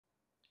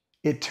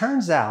It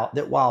turns out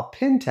that while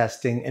pen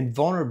testing and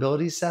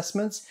vulnerability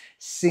assessments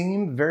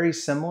seem very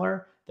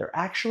similar, they're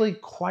actually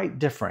quite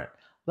different.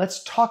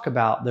 Let's talk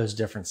about those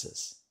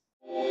differences.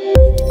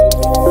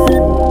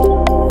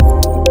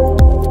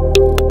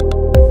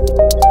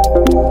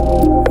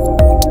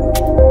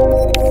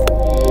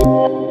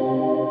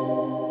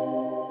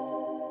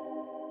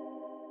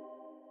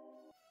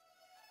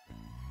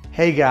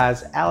 Hey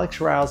guys, Alex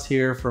Riles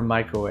here from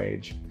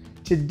MicroAge.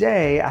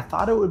 Today, I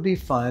thought it would be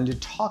fun to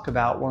talk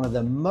about one of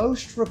the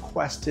most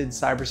requested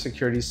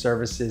cybersecurity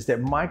services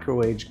that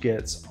MicroAge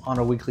gets on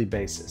a weekly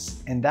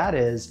basis, and that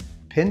is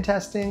pen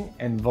testing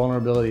and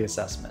vulnerability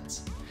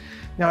assessments.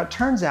 Now, it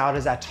turns out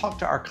as I talk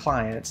to our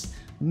clients,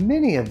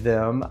 many of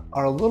them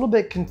are a little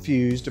bit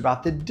confused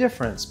about the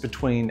difference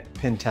between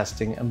pen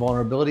testing and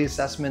vulnerability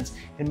assessments,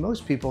 and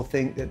most people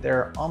think that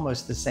they're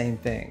almost the same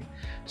thing.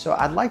 So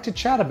I'd like to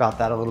chat about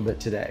that a little bit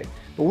today,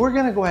 but we're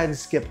gonna go ahead and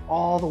skip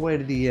all the way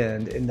to the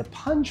end, and the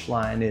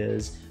punchline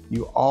is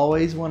you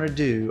always wanna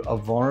do a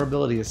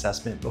vulnerability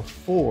assessment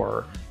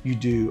before you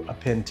do a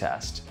pen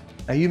test.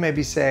 Now you may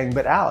be saying,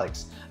 but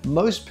Alex,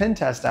 most pen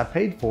tests I've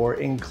paid for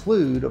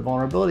include a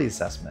vulnerability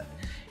assessment.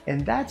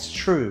 And that's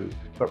true,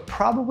 but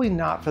probably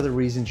not for the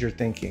reasons you're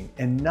thinking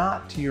and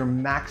not to your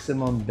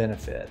maximum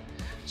benefit.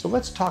 So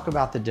let's talk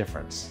about the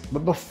difference.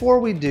 But before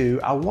we do,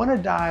 I want to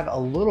dive a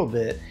little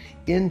bit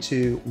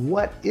into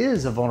what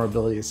is a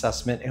vulnerability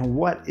assessment and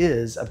what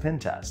is a pen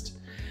test.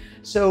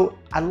 So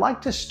I'd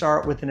like to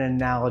start with an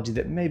analogy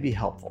that may be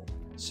helpful.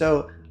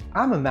 So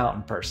I'm a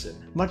mountain person,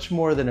 much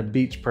more than a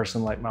beach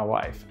person like my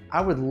wife.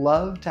 I would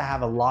love to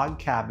have a log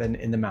cabin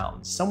in the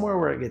mountains, somewhere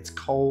where it gets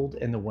cold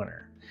in the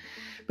winter.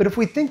 But if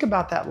we think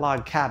about that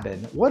log cabin,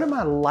 what am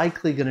I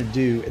likely gonna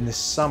do in the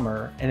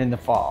summer and in the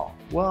fall?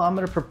 Well, I'm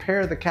gonna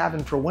prepare the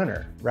cabin for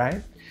winter,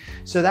 right?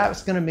 So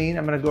that's gonna mean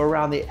I'm gonna go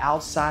around the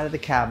outside of the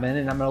cabin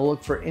and I'm gonna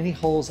look for any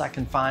holes I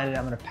can find and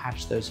I'm gonna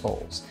patch those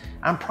holes.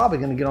 I'm probably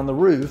gonna get on the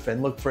roof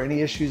and look for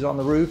any issues on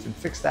the roof and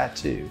fix that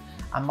too.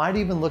 I might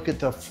even look at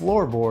the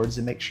floorboards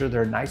and make sure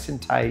they're nice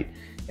and tight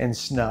and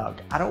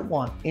snug. I don't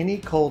want any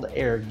cold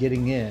air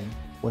getting in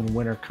when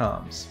winter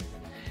comes.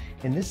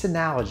 In this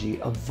analogy,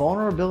 a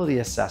vulnerability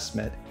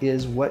assessment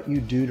is what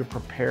you do to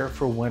prepare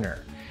for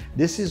winter.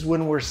 This is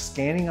when we're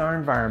scanning our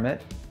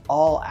environment,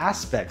 all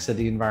aspects of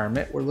the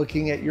environment. We're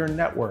looking at your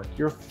network,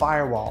 your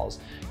firewalls,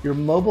 your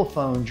mobile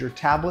phones, your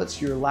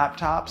tablets, your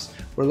laptops.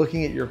 We're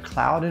looking at your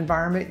cloud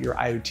environment, your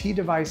IoT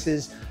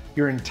devices,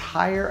 your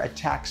entire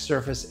attack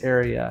surface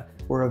area.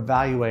 We're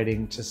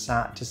evaluating to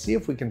see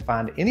if we can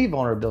find any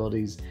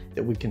vulnerabilities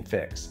that we can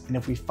fix. And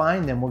if we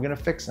find them, we're gonna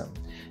fix them.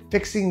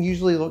 Fixing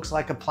usually looks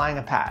like applying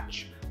a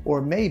patch, or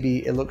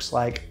maybe it looks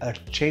like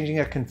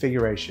changing a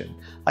configuration,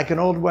 like an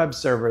old web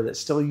server that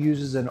still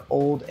uses an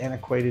old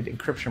antiquated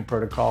encryption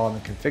protocol in the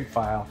config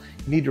file.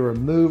 You need to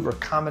remove or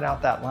comment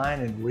out that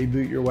line and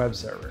reboot your web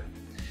server.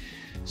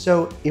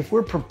 So if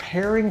we're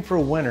preparing for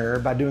winter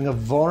by doing a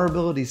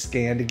vulnerability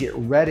scan to get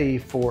ready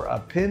for a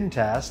pen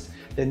test,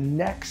 the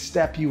next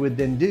step you would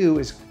then do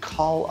is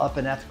call up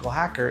an ethical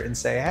hacker and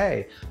say,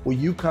 hey, will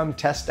you come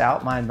test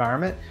out my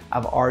environment?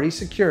 I've already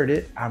secured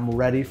it. I'm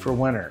ready for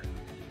winter.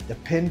 The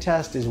pen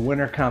test is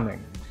winter coming.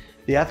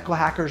 The ethical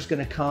hacker is going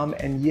to come,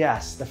 and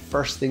yes, the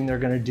first thing they're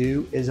going to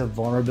do is a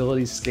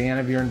vulnerability scan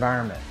of your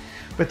environment.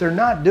 But they're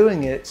not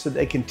doing it so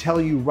they can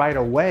tell you right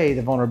away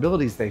the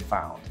vulnerabilities they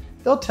found.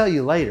 They'll tell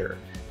you later,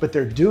 but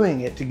they're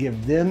doing it to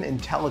give them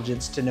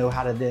intelligence to know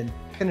how to then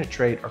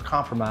penetrate or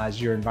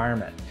compromise your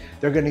environment.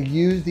 They're going to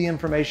use the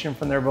information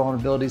from their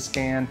vulnerability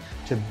scan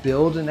to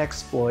build an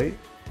exploit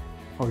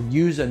or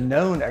use a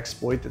known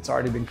exploit that's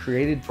already been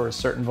created for a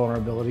certain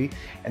vulnerability,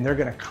 and they're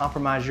going to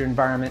compromise your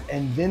environment,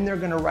 and then they're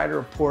going to write a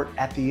report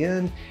at the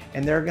end,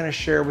 and they're going to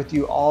share with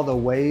you all the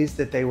ways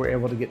that they were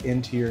able to get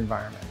into your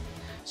environment.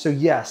 So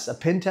yes, a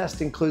pen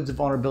test includes a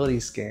vulnerability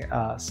scan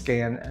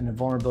and a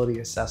vulnerability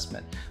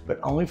assessment, but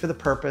only for the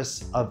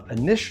purpose of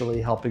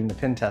initially helping the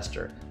pen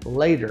tester,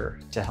 later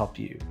to help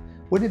you.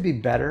 Wouldn't it be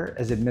better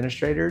as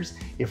administrators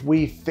if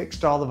we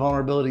fixed all the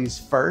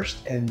vulnerabilities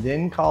first and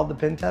then called the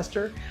pen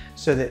tester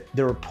so that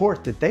the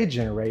report that they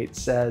generate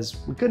says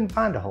we couldn't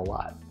find a whole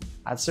lot?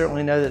 I'd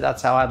certainly know that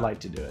that's how I'd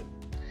like to do it.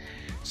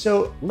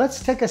 So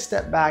let's take a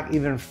step back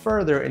even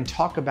further and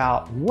talk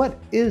about what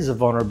is a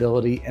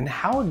vulnerability and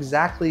how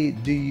exactly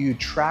do you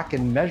track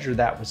and measure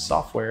that with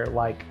software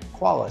like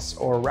Qualys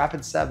or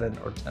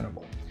Rapid7 or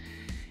Tenable.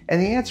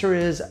 And the answer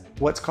is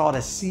what's called a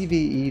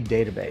CVE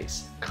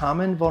database,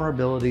 Common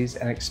Vulnerabilities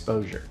and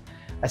Exposure.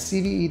 A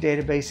CVE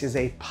database is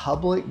a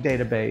public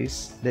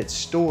database that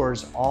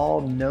stores all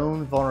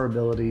known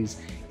vulnerabilities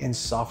in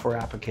software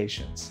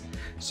applications.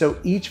 So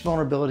each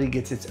vulnerability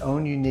gets its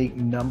own unique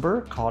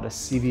number called a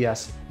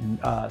CVE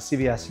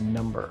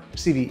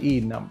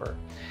number.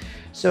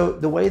 So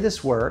the way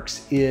this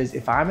works is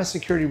if I'm a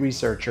security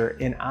researcher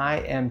and I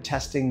am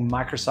testing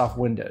Microsoft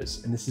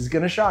Windows, and this is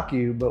going to shock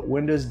you, but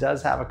Windows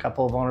does have a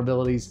couple of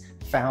vulnerabilities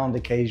found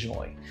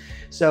occasionally.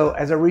 So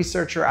as a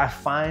researcher, I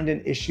find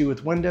an issue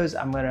with Windows,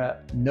 I'm going to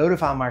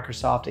notify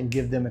Microsoft and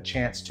give them a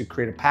chance to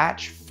create a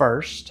patch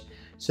first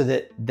so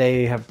that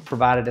they have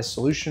provided a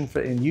solution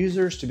for end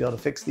users to be able to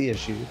fix the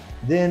issue.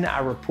 Then I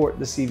report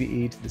the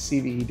CVE to the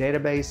CVE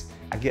database.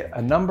 I get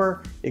a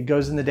number, it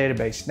goes in the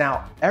database.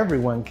 Now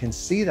everyone can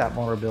see that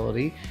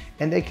vulnerability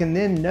and they can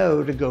then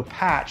know to go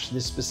patch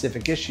this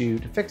specific issue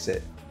to fix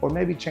it, or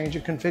maybe change a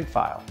config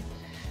file.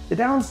 The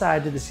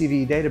downside to the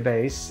CVE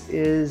database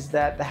is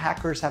that the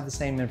hackers have the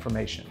same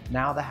information.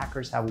 Now the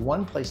hackers have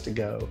one place to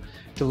go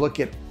to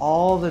look at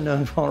all the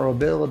known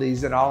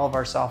vulnerabilities in all of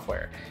our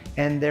software.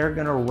 And they're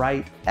gonna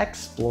write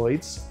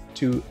exploits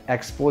to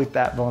exploit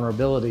that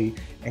vulnerability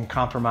and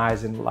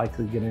compromise and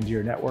likely get into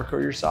your network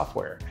or your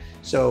software.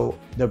 So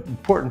the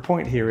important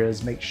point here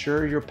is make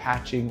sure you're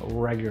patching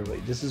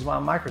regularly. This is why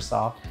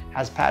Microsoft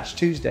has Patch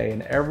Tuesday,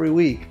 and every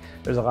week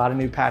there's a lot of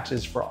new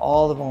patches for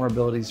all the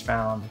vulnerabilities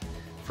found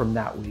from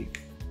that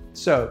week.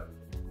 So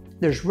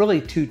there's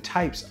really two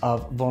types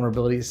of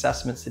vulnerability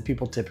assessments that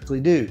people typically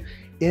do: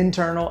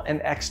 internal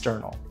and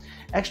external.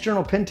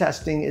 External pen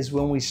testing is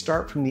when we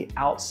start from the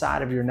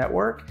outside of your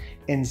network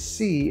and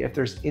see if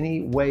there's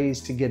any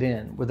ways to get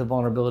in with a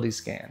vulnerability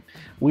scan.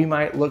 We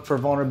might look for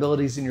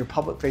vulnerabilities in your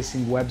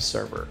public-facing web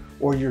server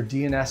or your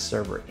DNS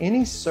server,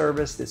 any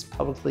service that's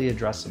publicly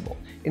addressable,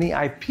 any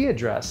IP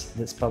address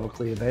that's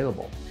publicly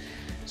available.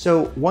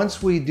 So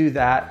once we do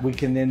that, we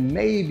can then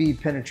maybe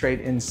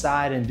penetrate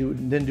inside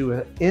and then do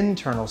an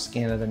internal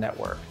scan of the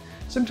network.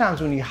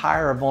 Sometimes when you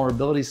hire a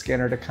vulnerability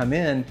scanner to come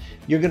in,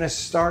 you're gonna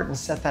start and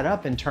set that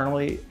up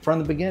internally from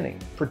the beginning,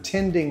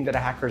 pretending that a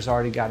hacker's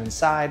already got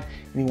inside,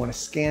 and you wanna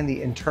scan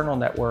the internal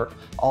network,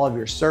 all of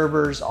your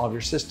servers, all of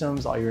your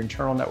systems, all your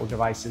internal network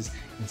devices,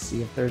 and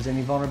see if there's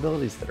any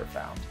vulnerabilities that are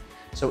found.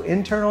 So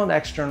internal and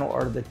external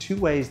are the two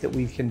ways that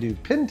we can do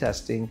pen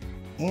testing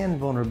and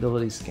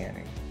vulnerability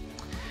scanning.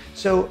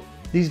 So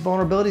these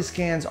vulnerability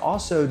scans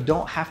also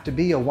don't have to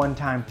be a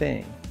one-time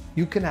thing.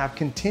 You can have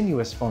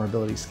continuous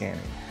vulnerability scanning.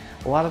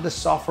 A lot of the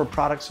software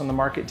products on the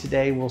market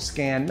today will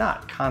scan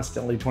not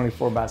constantly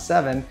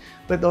 24/7,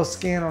 but they'll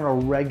scan on a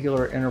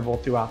regular interval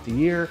throughout the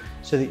year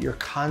so that you're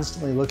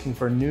constantly looking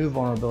for new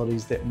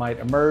vulnerabilities that might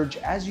emerge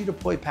as you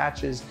deploy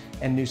patches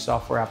and new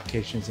software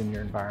applications in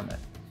your environment.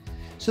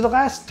 So the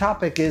last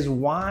topic is,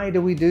 why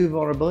do we do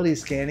vulnerability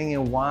scanning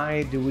and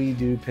why do we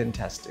do pen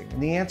testing?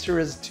 And the answer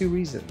is two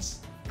reasons.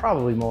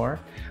 Probably more,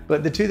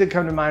 but the two that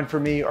come to mind for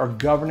me are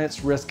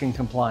governance, risk, and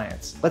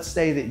compliance. Let's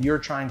say that you're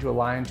trying to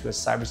align to a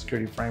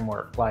cybersecurity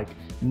framework like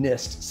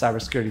NIST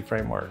cybersecurity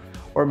framework,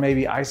 or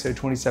maybe ISO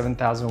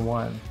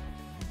 27001,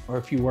 or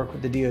if you work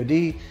with the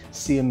DoD,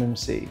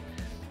 CMMC.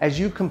 As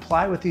you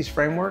comply with these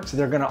frameworks,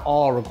 they're gonna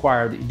all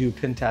require that you do a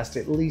pen test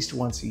at least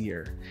once a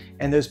year.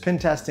 And those pen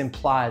tests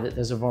imply that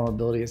there's a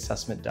vulnerability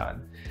assessment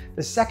done.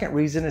 The second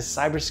reason is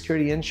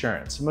cybersecurity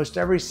insurance. Most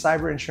every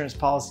cyber insurance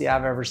policy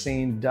I've ever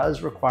seen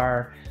does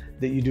require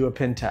that you do a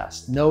pen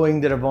test, knowing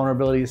that a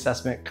vulnerability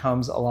assessment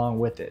comes along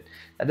with it.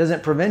 That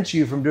doesn't prevent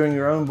you from doing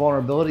your own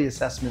vulnerability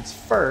assessments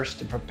first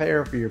to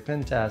prepare for your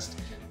pen test,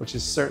 which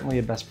is certainly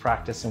a best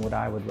practice and what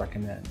I would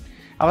recommend.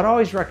 I would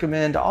always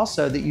recommend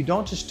also that you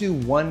don't just do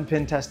one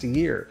pen test a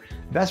year.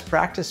 Best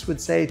practice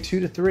would say 2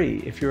 to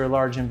 3 if you're a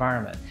large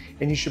environment.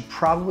 And you should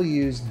probably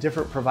use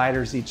different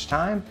providers each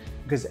time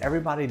because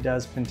everybody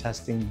does pen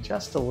testing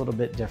just a little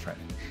bit different.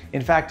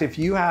 In fact, if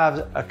you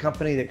have a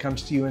company that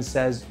comes to you and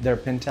says their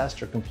pen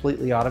tests are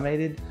completely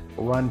automated,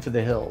 run for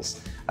the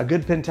hills. A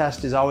good pen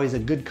test is always a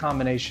good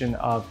combination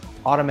of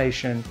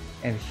automation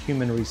and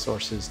human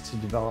resources to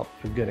develop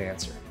a good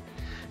answer.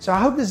 So I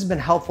hope this has been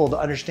helpful to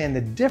understand the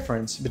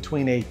difference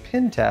between a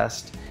pen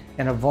test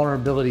and a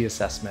vulnerability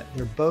assessment.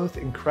 They're both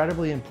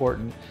incredibly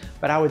important,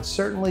 but I would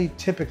certainly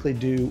typically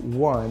do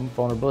one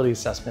vulnerability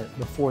assessment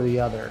before the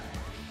other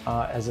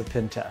as a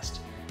pen test.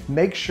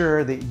 Make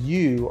sure that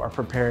you are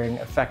preparing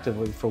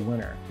effectively for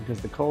winter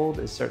because the cold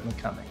is certainly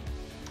coming.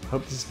 I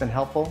hope this has been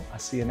helpful. I'll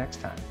see you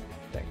next time.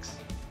 Thanks.